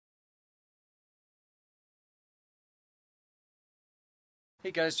Hey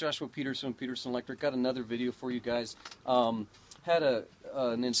guys, Joshua Peterson, Peterson Electric. Got another video for you guys. Had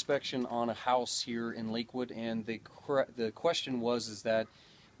an inspection on a house here in Lakewood, and the question was that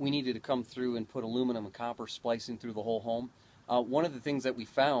we needed to come through and put aluminum and copper splicing through the whole home. One of the things that we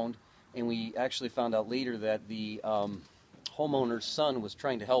found, and we actually found out later, that the homeowner's son was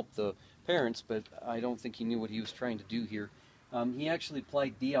trying to help the parents, but I don't think he knew what he was trying to do here. He actually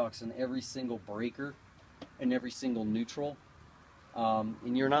applied deox in every single breaker and every single neutral.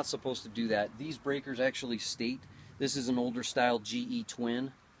 And you're not supposed to do that. These breakers actually state this is an older style GE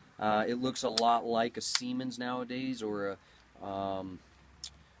twin. It looks a lot like a Siemens nowadays, or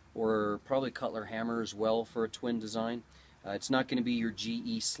probably Cutler Hammer as well for a twin design. It's not going to be your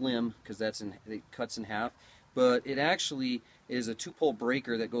GE Slim because it cuts in half, but it actually is a two-pole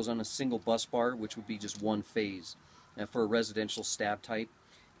breaker that goes on a single bus bar, which would be just one phase for a residential stab type.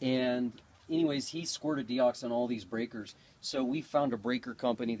 And anyways, he squirted deox on all these breakers. So we found a breaker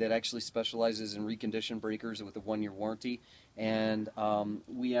company that actually specializes in reconditioned breakers with a 1-year warranty, and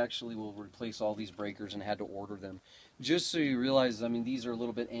we actually will replace all these breakers and had to order them. Just so you realize, I mean, these are a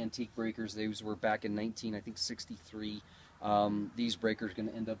little bit antique breakers. These were back in 1963. These breakers are going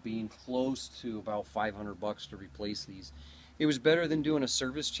to end up being close to about $500 to replace these. It was better than doing a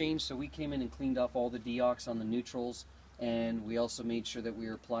service change, so we came in and cleaned off all the deox on the neutrals, and we also made sure that we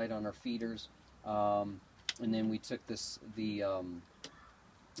were applied on our feeders. And then we took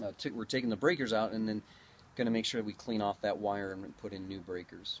we're taking the breakers out, and then going to make sure we clean off that wire and put in new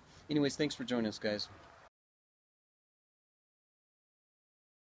breakers. Anyways, thanks for joining us, guys.